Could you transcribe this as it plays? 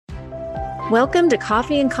Welcome to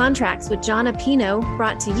Coffee and Contracts with John Apino,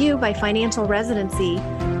 brought to you by Financial Residency.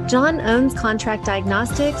 John owns Contract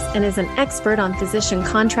Diagnostics and is an expert on physician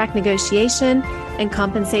contract negotiation and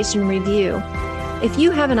compensation review. If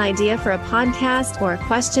you have an idea for a podcast or a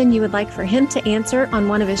question you would like for him to answer on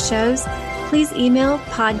one of his shows, please email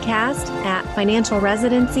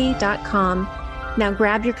podcast@financialresidency.com. Now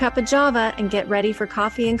grab your cup of Java and get ready for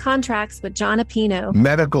Coffee and Contracts with John Apino.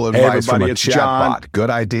 Medical advice from a chatbot. Good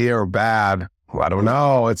idea or bad? I don't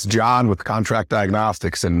know. It's John with Contract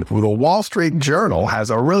Diagnostics. And the Wall Street Journal has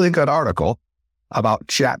a really good article about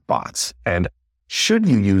chatbots and should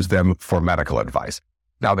you use them for medical advice.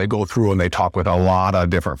 Now, they go through and they talk with a lot of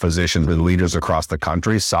different physicians and leaders across the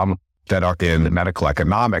country, some that are in medical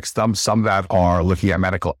economics, some that are looking at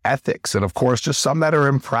medical ethics, and of course, just some that are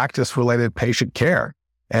in practice-related patient care.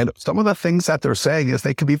 And some of the things that they're saying is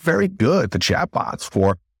they can be very good, the chatbots,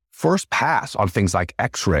 for first pass on things like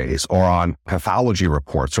x-rays or on pathology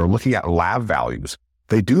reports or looking at lab values.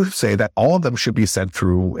 They do say that all of them should be sent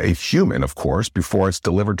through a human, of course, before it's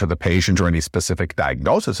delivered to the patient or any specific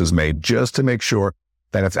diagnosis is made, just to make sure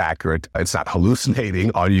that it's accurate, it's not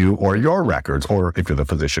hallucinating on you or your records, or if you're the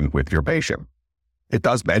physician with your patient. It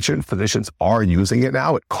does mention physicians are using it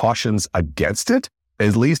now. It cautions against it,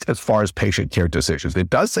 at least as far as patient care decisions. It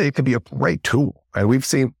does say it can be a great tool. And we've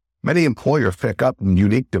seen many employers pick up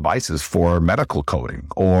unique devices for medical coding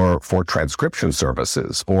or for transcription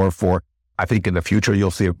services, or for, I think in the future,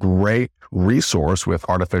 you'll see a great resource with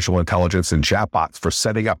artificial intelligence and chatbots for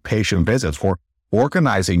setting up patient visits, for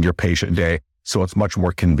organizing your patient day so it's much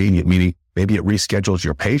more convenient, meaning maybe it reschedules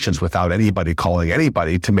your patients without anybody calling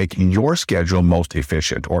anybody to make your schedule most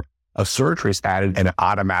efficient. Or a surgery is added and it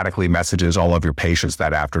automatically messages all of your patients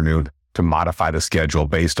that afternoon to modify the schedule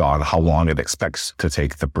based on how long it expects to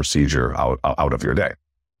take the procedure out of your day.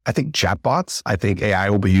 I think chatbots, I think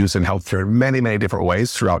AI will be used in healthcare in many, many different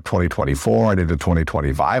ways throughout 2024 and into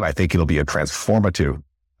 2025. I think it'll be a transformative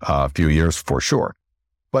few years for sure.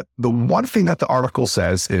 But the one thing that the article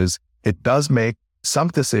says is it does make some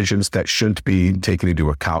decisions that shouldn't be taken into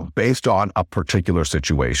account based on a particular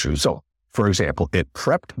situation. So, for example, it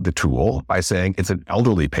prepped the tool by saying it's an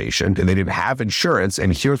elderly patient and they didn't have insurance,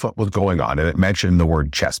 and here's what was going on. And it mentioned the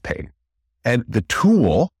word chest pain. And the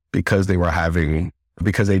tool, because they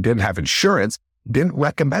didn't have insurance, didn't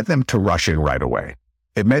recommend them to rush in right away.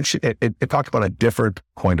 It mentioned it talked about a different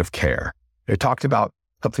point of care. It talked about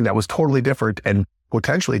something that was totally different and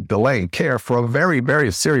potentially delaying care for a very, very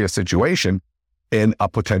serious situation in a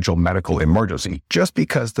potential medical emergency, just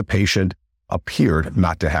because the patient appeared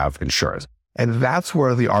not to have insurance. And that's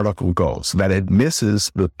where the article goes, that it misses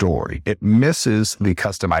the story. It misses the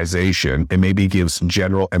customization. It maybe gives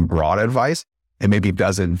general and broad advice. It maybe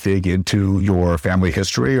doesn't dig into your family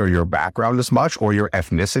history or your background as much, or your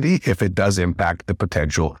ethnicity, if it does impact the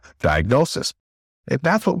potential diagnosis. And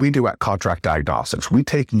that's what we do at Contract Diagnostics. We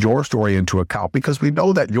take your story into account because we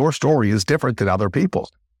know that your story is different than other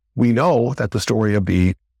people's. We know that the story of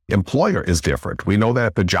the employer is different. We know that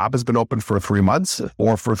if the job has been open for 3 months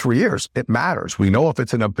or for 3 years, it matters. We know if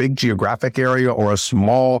it's in a big geographic area or a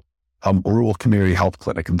small rural community health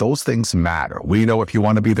clinic. Those things matter. We know if you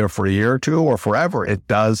want to be there for a year or two or forever, it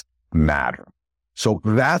does matter. So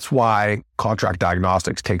that's why Contract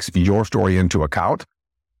Diagnostics takes your story into account,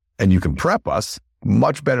 and you can prep us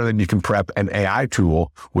much better than you can prep an AI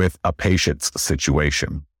tool with a patient's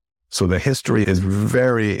situation. So the history is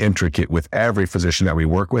very intricate with every physician that we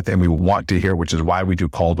work with, and we want to hear, which is why we do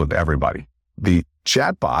calls with everybody. The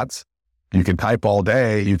chatbots, you can type all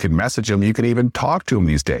day, you can message them, you can even talk to them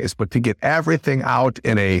these days, but to get everything out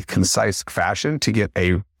in a concise fashion, to get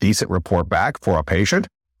a decent report back for a patient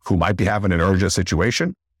who might be having an urgent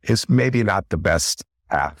situation, is maybe not the best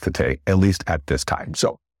path to take, at least at this time.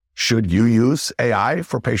 So should you use AI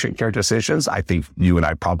for patient care decisions? I think you and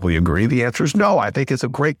I probably agree. The answer is no. I think it's a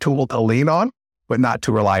great tool to lean on, but not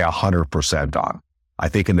to rely 100% on. I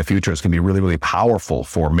think in the future, it's going to be really, really powerful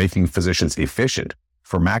for making physicians efficient,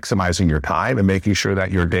 for maximizing your time and making sure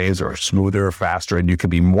that your days are smoother, faster, and you can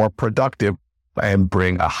be more productive and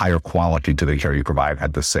bring a higher quality to the care you provide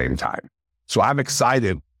at the same time. So I'm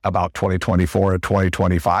excited about 2024 and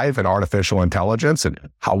 2025 and artificial intelligence and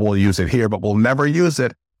how we'll use it here, but we'll never use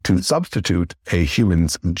it to substitute a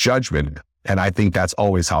human's judgment. And I think that's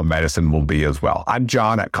always how medicine will be as well. I'm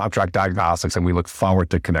John at Contract Diagnostics, and we look forward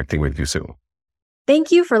to connecting with you soon.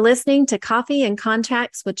 Thank you for listening to Coffee and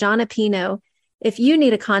Contracts with John Apino. If you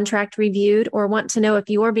need a contract reviewed or want to know if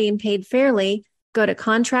you're being paid fairly, go to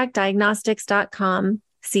contractdiagnostics.com.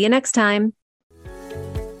 See you next time.